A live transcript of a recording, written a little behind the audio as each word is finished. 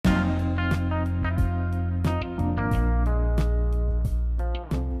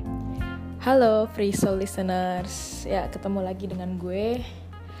Halo Free Soul Listeners, ya ketemu lagi dengan gue.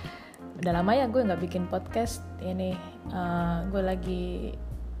 Udah lama ya gue gak bikin podcast ini. Gue lagi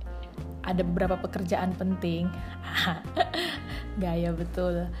ada beberapa pekerjaan penting. Gaya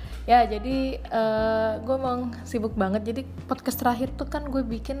betul. Ya jadi gue emang sibuk banget. Jadi podcast terakhir tuh kan gue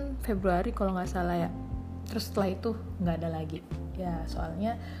bikin Februari kalau gak salah ya. Terus setelah itu gak ada lagi. Ya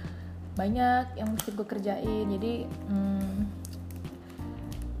soalnya banyak yang mesti gue kerjain. Jadi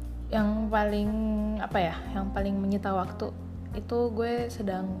yang paling menyita waktu itu gue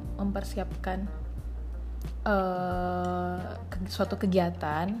sedang mempersiapkan suatu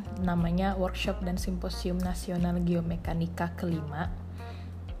kegiatan namanya workshop dan simposium nasional geomekanika kelima.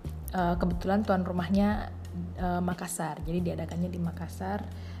 Kebetulan tuan rumahnya Makassar, jadi diadakannya di Makassar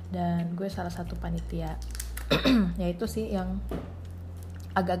dan gue salah satu panitia. Ya itu sih yang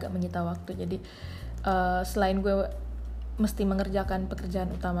agak-agak menyita waktu. Jadi selain gue mesti mengerjakan pekerjaan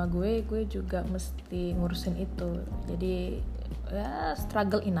utama gue juga mesti ngurusin itu. Jadi ya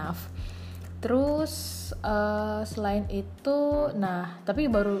struggle enough. Terus selain itu, tapi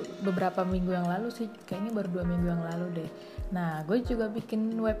baru beberapa minggu yang lalu sih, kayaknya baru 2 minggu yang lalu deh. Nah, gue juga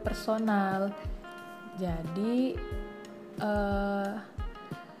bikin web personal. Jadi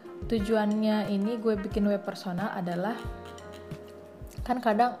tujuannya ini gue bikin web personal adalah kan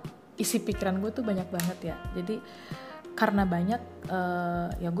kadang isi pikiran gue tuh banyak banget ya. Jadi karena banyak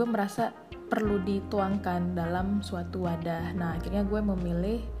ya gue merasa perlu dituangkan dalam suatu wadah. Nah akhirnya gue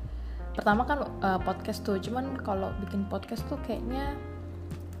memilih pertama kan podcast tuh. Cuman kalau bikin podcast tuh kayaknya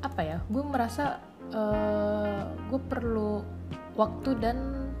gue merasa gue perlu waktu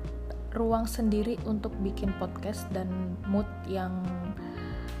dan ruang sendiri untuk bikin podcast dan mood yang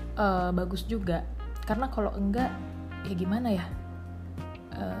bagus juga. Karena kalau enggak ya gimana ya,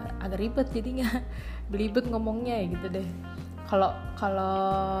 agak ribet jadinya, belibet ngomongnya ya gitu deh. Kalau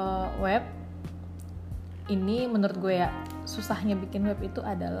web ini menurut gue ya susahnya bikin web itu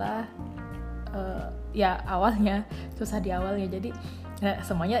adalah ya awalnya susah di awalnya. Jadi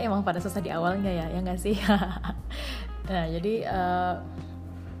semuanya emang pada susah di awalnya ya nggak sih? Nah jadi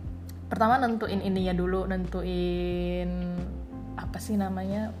pertama nentuin ininya dulu, nentuin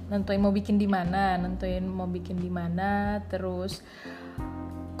mau bikin di mana, terus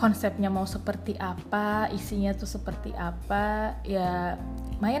konsepnya mau seperti apa, isinya tuh seperti apa. Ya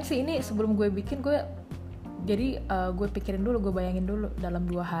lumayan sih ini sebelum gue bikin gue pikirin dulu, gue bayangin dulu dalam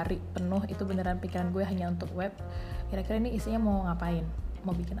 2 hari penuh itu beneran pikiran gue hanya untuk web. Kira-kira ini isinya mau ngapain,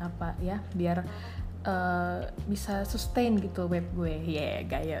 mau bikin apa ya biar bisa sustain gitu web gue.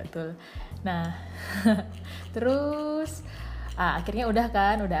 Gaya betul. Nah terus akhirnya udah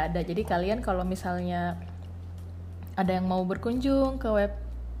ada. Jadi kalian kalau misalnya ada yang mau berkunjung ke web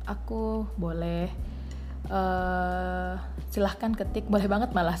aku boleh silahkan ketik, boleh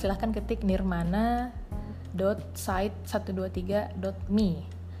banget malah silahkan ketik nirmana.site123.me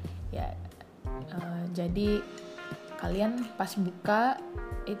ya. Jadi kalian pas buka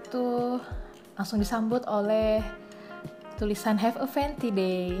itu langsung disambut oleh tulisan have a fancy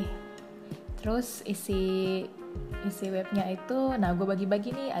day. Terus isi webnya itu, gue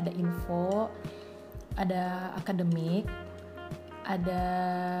bagi-bagi nih, ada info, ada akademik, ada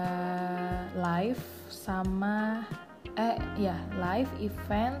live sama live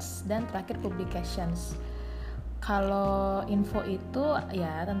events dan terakhir publications. Kalau info itu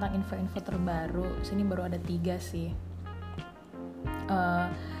ya tentang info-info terbaru. Sini baru ada 3 sih.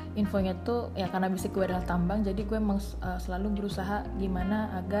 Infonya tuh ya karena basic gue adalah tambang, jadi gue emang selalu berusaha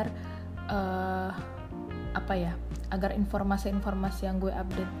gimana agar agar informasi-informasi yang gue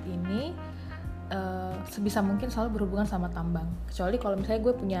update ini sebisa mungkin selalu berhubungan sama tambang. Kecuali kalau misalnya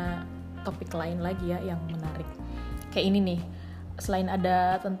gue punya topik lain lagi ya yang menarik. Kayak ini nih, selain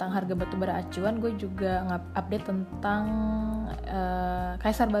ada tentang harga batubara acuan, gue juga update tentang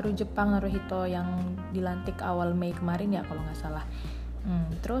Kaisar Baru Jepang Naruhito yang dilantik awal Mei kemarin ya kalau nggak salah.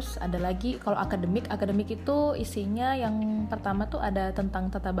 Terus ada lagi kalau akademik itu isinya yang pertama tuh ada tentang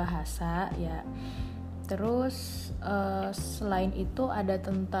tata bahasa ya. Terus selain itu ada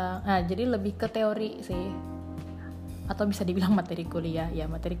tentang, jadi lebih ke teori sih, atau bisa dibilang materi kuliah. Ya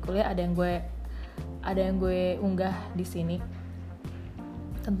materi kuliah ada yang gue unggah di sini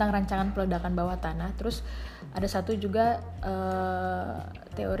tentang rancangan peledakan bawah tanah. Terus ada satu juga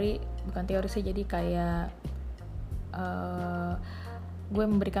bukan teori sih, jadi kayak gue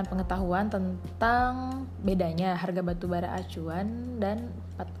memberikan pengetahuan tentang bedanya harga batubara acuan dan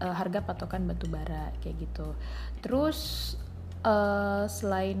harga patokan batubara kayak gitu. Terus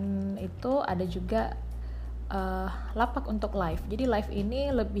selain itu ada juga lapak untuk live. Jadi live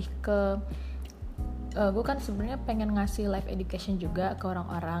ini lebih ke gue kan sebenarnya pengen ngasih live education juga ke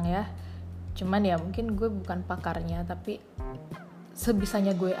orang-orang ya. Cuman ya mungkin gue bukan pakarnya, tapi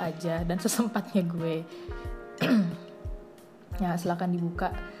sebisanya gue aja dan sesempatnya gue. Ya silakan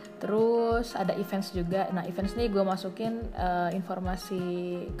dibuka. Terus ada events juga. Nah events ini gue masukin informasi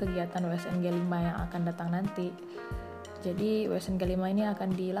kegiatan WSNG 5 yang akan datang nanti. Jadi WSNG 5 ini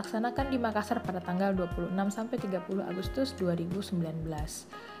akan dilaksanakan di Makassar pada tanggal 26 sampai 30 Agustus 2019.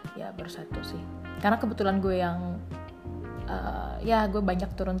 Ya baru satu sih. Karena kebetulan gue yang ya gue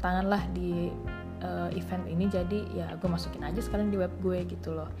banyak turun tangan lah di event ini, jadi ya gue masukin aja sekalian di web gue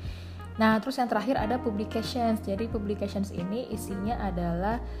gitu loh. Nah terus yang terakhir ada publications. Jadi publications ini isinya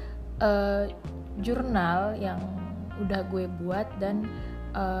adalah jurnal yang udah gue buat dan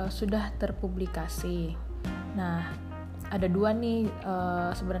sudah terpublikasi. Nah ada dua nih,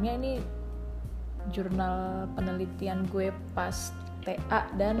 sebenarnya ini jurnal penelitian gue pas TA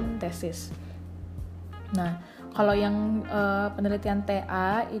dan tesis. Nah kalau yang penelitian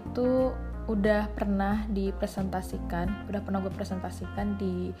TA itu udah pernah gue presentasikan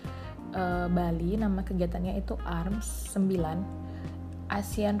di Bali. Nama kegiatannya itu ARMS 9,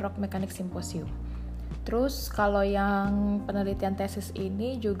 Asian Rock Mechanic Symposium. Terus kalau yang penelitian tesis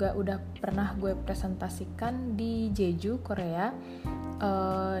ini juga udah pernah gue presentasikan di Jeju, Korea.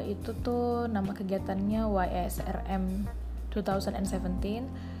 Itu tuh nama kegiatannya YSRM 2017.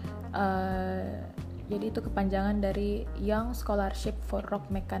 Jadi itu kepanjangan dari Young Scholarship for Rock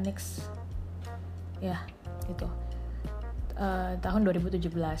Mechanics. Ya, itu. Tahun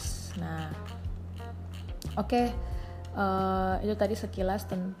 2017. Nah, oke. Itu tadi sekilas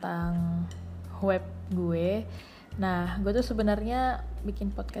tentang web gue. Nah, gue tuh sebenarnya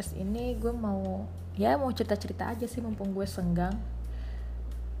bikin podcast ini gue mau cerita-cerita aja sih, mumpung gue senggang.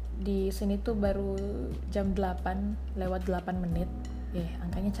 Di sini tuh baru jam 8 lewat 8 menit.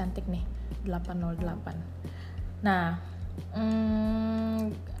 Angkanya cantik nih, 8:08. Nah,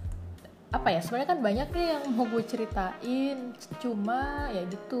 sebenarnya kan banyak nih yang mau gue ceritain, cuma ya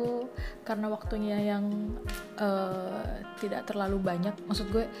gitu, karena waktunya yang tidak terlalu banyak. Maksud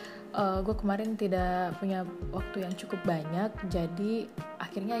gue kemarin tidak punya waktu yang cukup banyak, jadi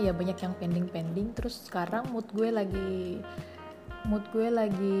akhirnya ya banyak yang pending. Terus sekarang mood gue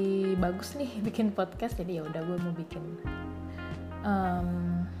lagi bagus nih bikin podcast, jadi ya udah gue mau bikin.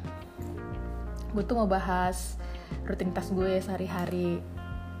 Gue tuh mau bahas rutinitas gue sehari-hari,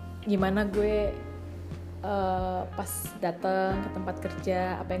 gimana gue pas datang ke tempat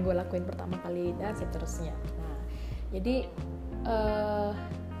kerja, apa yang gue lakuin pertama kali dan seterusnya. Nah, jadi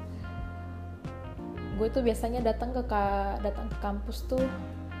gue tuh biasanya datang ke kampus tuh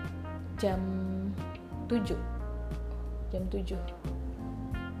jam 7.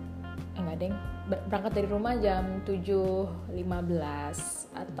 Enggak deng, berangkat dari rumah jam 7:15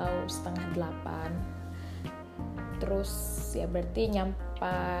 atau setengah 8. Terus ya berarti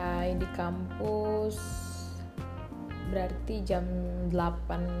nyampai di kampus berarti jam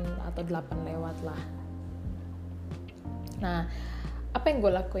 8 atau 8 lewat lah. Nah, apa yang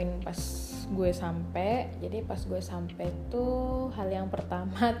gue lakuin pas gue sampai? Jadi pas gue sampai tuh hal yang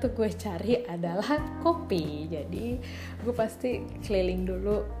pertama tuh gue cari adalah kopi. Jadi gue pasti keliling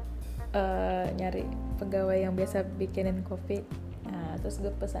dulu nyari pegawai yang biasa bikinin kopi. Nah, terus gue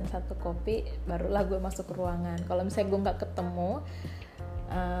pesan 1 kopi, barulah gue masuk ke ruangan. Kalau misalnya gue nggak ketemu,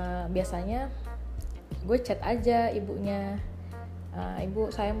 biasanya gue chat aja ibunya, ibu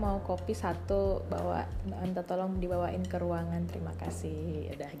saya mau kopi 1, minta tolong dibawain ke ruangan, terima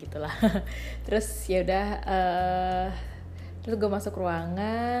kasih. Udah gitulah. Terus ya udah, terus gue masuk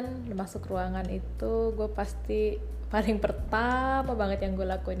ruangan itu gue pasti paling pertama banget yang gue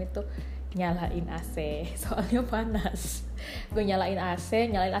lakuin itu nyalain AC, soalnya panas. Gue nyalain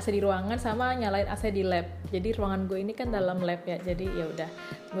AC di ruangan sama nyalain AC di lab. Jadi ruangan gue ini kan dalam lab ya, jadi ya udah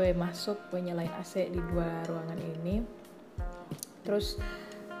gue masuk, gue nyalain AC di 2 ruangan ini. Terus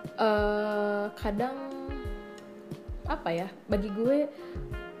kadang bagi gue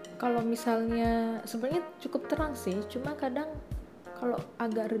kalau misalnya sebenarnya cukup terang sih, cuma kadang kalau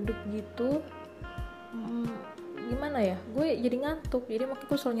agak redup gitu, gimana ya, gue jadi ngantuk. Jadi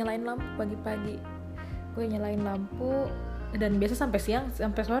makanya gue selalu nyalain lampu pagi-pagi. Gue nyalain lampu, dan biasa sampai siang,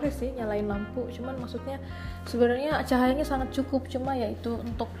 sampai sore sih nyalain lampu. Cuman maksudnya sebenarnya cahayanya sangat cukup, cuma ya itu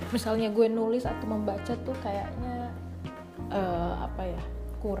untuk misalnya gue nulis atau membaca tuh kayaknya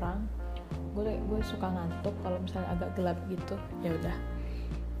kurang. Gue suka ngantuk kalau misalnya agak gelap gitu. Ya udah,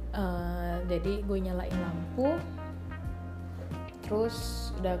 jadi gue nyalain lampu, terus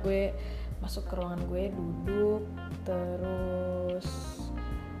udah gue masuk ke ruangan gue, duduk, terus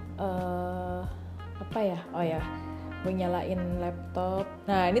gue nyalain laptop.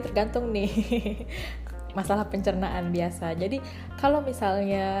 Nah ini tergantung nih masalah pencernaan biasa. Jadi kalau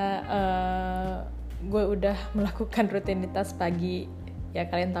misalnya gue udah melakukan rutinitas pagi, ya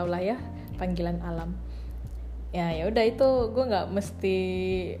kalian tau lah ya, panggilan alam. Ya udah itu gue nggak mesti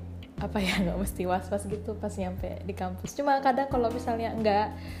nggak mesti was-was gitu pas nyampe di kampus. Cuma kadang kalau misalnya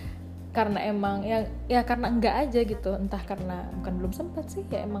enggak, karena emang karena enggak aja gitu, entah karena bukan belum sempat sih,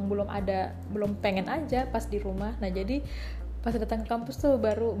 ya emang belum pengen aja pas di rumah. Nah jadi pas datang ke kampus tuh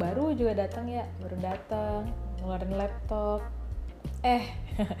baru datang ngeluarin laptop,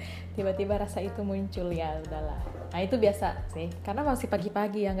 tiba-tiba rasa itu muncul, ya udahlah. Nah itu biasa sih, karena masih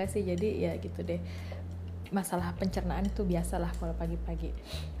pagi-pagi ya nggak sih, jadi ya gitu deh. Masalah pencernaan itu biasalah kalau pagi-pagi.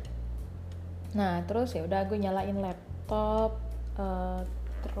 Nah terus ya udah gue nyalain laptop,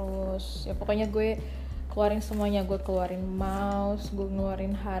 terus ya pokoknya gue keluarin semuanya, gue keluarin mouse, gue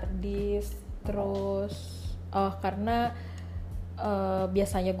ngeluarin hard disk, terus karena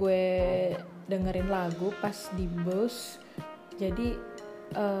biasanya gue dengerin lagu pas di bus, jadi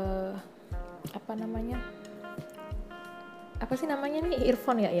apa sih namanya nih,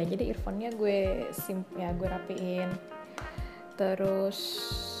 earphone ya, jadi earphone-nya gue gue rapiin. Terus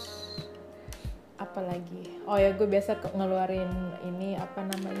apa lagi, gue biasa ngeluarin ini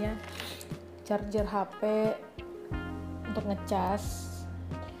charger HP untuk ngecas.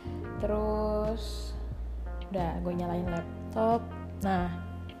 Terus udah gue nyalain laptop. Nah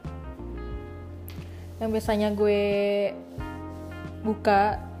yang biasanya gue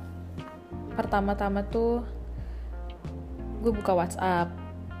buka pertama-tama tuh gue buka WhatsApp,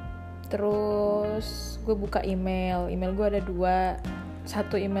 terus gue buka email gue ada 2,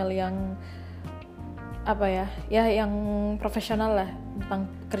 satu email yang yang profesional lah tentang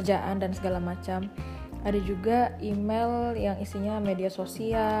kerjaan dan segala macam, ada juga email yang isinya media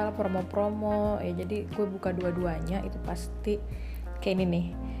sosial, promo-promo, jadi gue buka dua-duanya. Itu pasti kayak ini nih,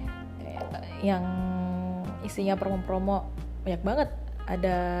 yang isinya promo-promo banyak banget.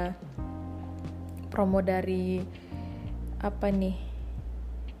 Ada promo dari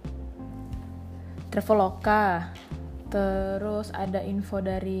Traveloka, terus ada info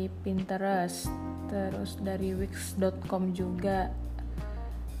dari Pinterest, terus dari wix.com juga,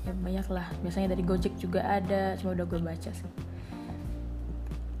 ya banyak lah. Biasanya dari Gojek juga ada, cuma udah gue baca sih.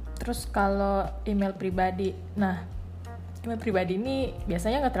 Terus kalau email pribadi, email pribadi ini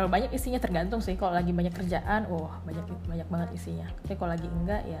biasanya nggak terlalu banyak isinya, tergantung sih. Kalau lagi banyak kerjaan, banyak banget isinya. Tapi kalau lagi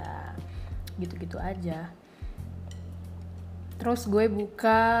enggak, ya gitu-gitu aja. Terus gue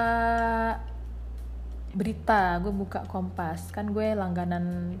buka berita, gue buka Kompas, kan gue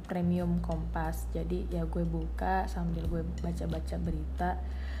langganan premium Kompas, jadi ya gue buka sambil gue baca-baca berita.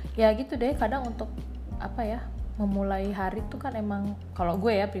 Ya gitu deh, kadang untuk memulai hari tuh kan emang, kalau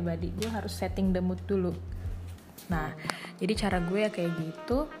gue ya pribadi, gue harus setting the mood dulu. Nah jadi cara gue ya kayak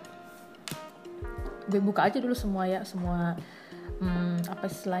gitu, gue buka aja dulu semua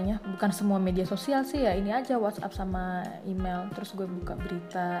istilahnya, bukan semua media sosial sih ya, ini aja WhatsApp sama email. Terus gue buka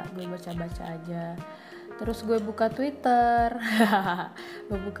berita, gue baca-baca aja. Terus gue buka Twitter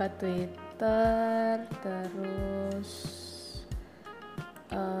terus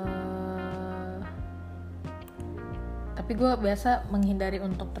tapi gue biasa menghindari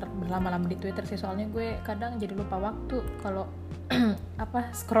untuk berlama-lama di Twitter sih, soalnya gue kadang jadi lupa waktu kalau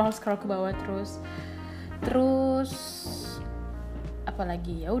scroll ke bawah terus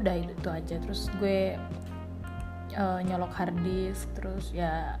apalagi, ya udah itu aja. Terus gue nyolok hard disk, terus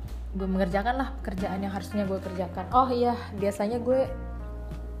ya gue mengerjakan lah pekerjaan yang harusnya gue kerjakan. Biasanya gue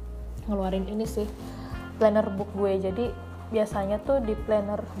ngeluarin ini sih, planner book gue. Jadi biasanya tuh di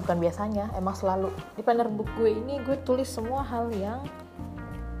planner, bukan biasanya, emang selalu di planner book gue ini gue tulis semua hal yang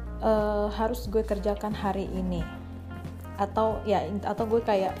harus gue kerjakan hari ini, atau gue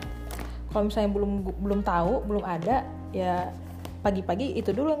kayak kalau misalnya belum ada, ya pagi-pagi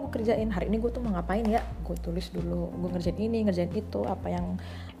itu dulu yang gue kerjain. Hari ini gue tuh mau ngapain ya, gue tulis dulu, gue ngerjain ini, ngerjain itu, apa yang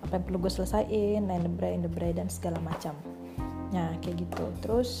perlu gue selesaiin, and the brain dan segala macam. Nah kayak gitu.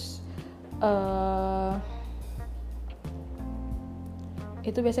 Terus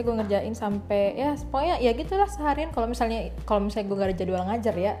itu biasanya gue ngerjain sampai ya pokoknya ya gitulah seharian. Kalau misalnya gue gak ada jadwal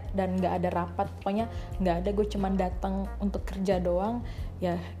ngajar ya, dan gak ada rapat, pokoknya gak ada, gue cuman datang untuk kerja doang,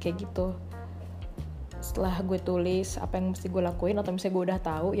 ya kayak gitu. Setelah gue tulis apa yang mesti gue lakuin, atau misalnya gue udah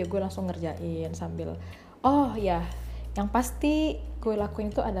tahu, ya gue langsung ngerjain sambil yang pasti gue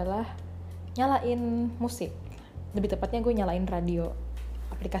lakuin itu adalah nyalain musik. Lebih tepatnya gue nyalain radio,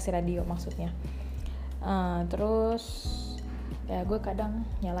 aplikasi radio maksudnya. Terus ya gue kadang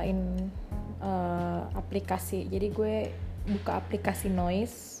nyalain aplikasi. Jadi gue buka aplikasi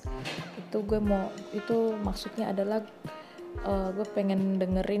noise. Itu maksudnya adalah gue pengen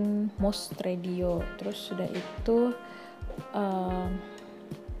dengerin most radio. Terus sudah itu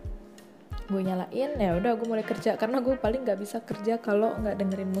gue nyalain, ya udah gue mulai kerja, karena gue paling nggak bisa kerja kalau nggak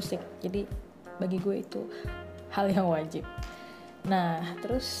dengerin musik. Jadi bagi gue itu hal yang wajib. Nah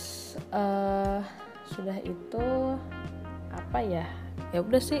terus sudah itu apa ya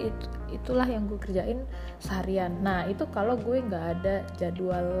udah sih, itulah yang gue kerjain seharian. Nah itu kalau gue nggak ada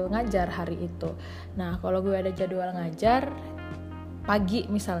jadwal ngajar hari itu. Nah kalau gue ada jadwal ngajar pagi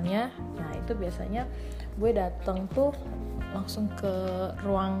misalnya, nah itu biasanya gue datang tuh langsung ke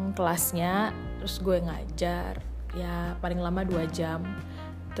ruang kelasnya, terus gue ngajar ya paling lama 2 jam.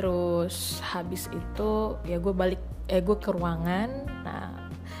 Terus habis itu ya gue gue ke ruangan.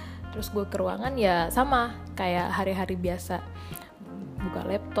 Nah terus gue ke ruangan ya sama kayak hari-hari biasa, buka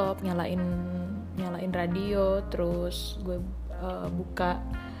laptop, nyalain radio, terus gue buka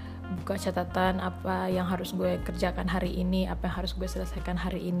catatan apa yang harus gue kerjakan hari ini, apa yang harus gue selesaikan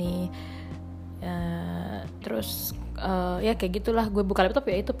hari ini. Terus ya kayak gitulah, gue buka laptop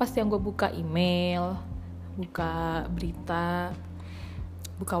ya itu pasti yang gue buka email, buka berita,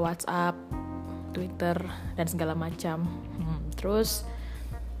 buka WhatsApp, Twitter dan segala macam. Terus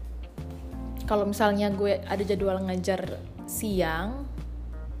kalau misalnya gue ada jadwal ngajar siang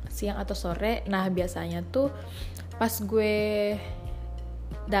atau sore, nah biasanya tuh pas gue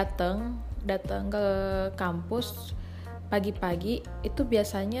datang ke kampus pagi-pagi itu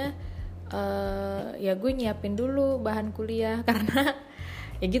biasanya ya gue nyiapin dulu bahan kuliah karena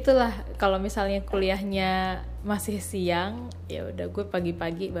ya gitulah, kalau misalnya kuliahnya masih siang ya udah gue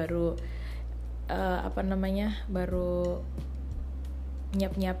pagi-pagi baru baru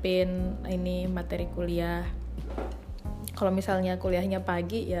nyiapin ini materi kuliah. Kalau misalnya kuliahnya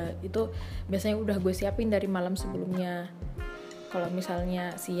pagi ya itu biasanya udah gue siapin dari malam sebelumnya. Kalau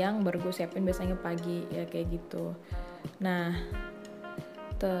misalnya siang baru gue siapin biasanya pagi, ya kayak gitu. Nah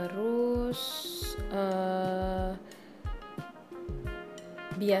terus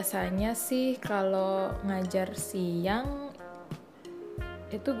biasanya sih kalau ngajar siang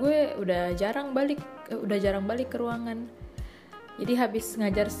itu gue udah jarang balik ke ruangan. Jadi habis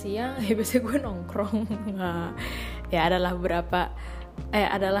ngajar siang ya biasanya gue nongkrong. Ya adalah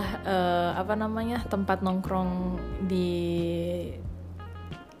tempat nongkrong di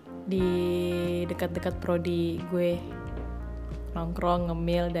dekat-dekat prodi gue, nongkrong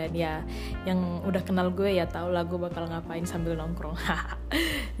ngemil, dan ya yang udah kenal gue ya tau lah gue bakal ngapain sambil nongkrong.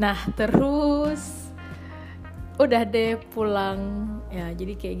 Nah terus udah deh pulang ya,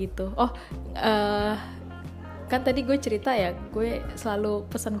 jadi kayak gitu. Kan tadi gue cerita ya gue selalu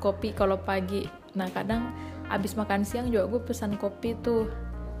pesan kopi kalau pagi. Nah kadang abis makan siang juga gue pesan kopi tuh.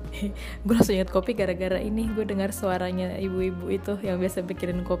 Gue langsung ingat kopi gara-gara ini, gue dengar suaranya ibu-ibu itu yang biasa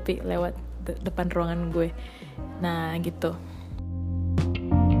bikinin kopi lewat depan ruangan gue. Nah gitu.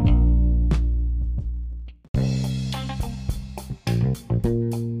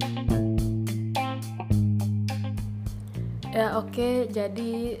 Ya oke,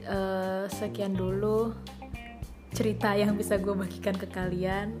 jadi sekian dulu cerita yang bisa gue bagikan ke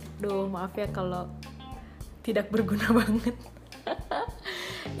kalian. Maaf ya kalau tidak berguna banget.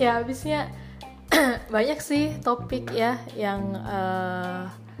 Ya habisnya banyak sih topik ya yang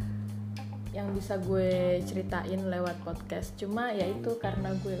bisa gue ceritain lewat podcast. Cuma ya itu karena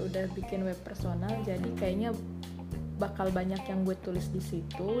gue udah bikin web personal, jadi kayaknya bakal banyak yang gue tulis di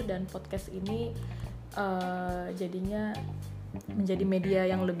situ, dan podcast ini jadinya menjadi media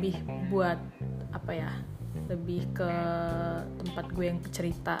yang lebih buat lebih ke tempat gue yang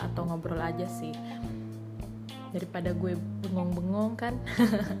cerita atau ngobrol aja sih, daripada gue bengong-bengong kan.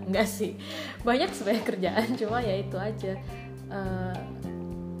 Enggak sih, banyak sebenarnya kerjaan, cuma ya itu aja.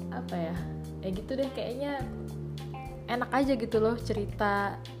 Ya gitu deh, kayaknya enak aja gitu loh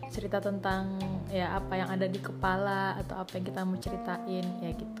cerita tentang ya apa yang ada di kepala atau apa yang kita mau ceritain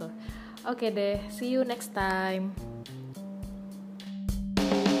ya gitu. Oke deh, see you next time.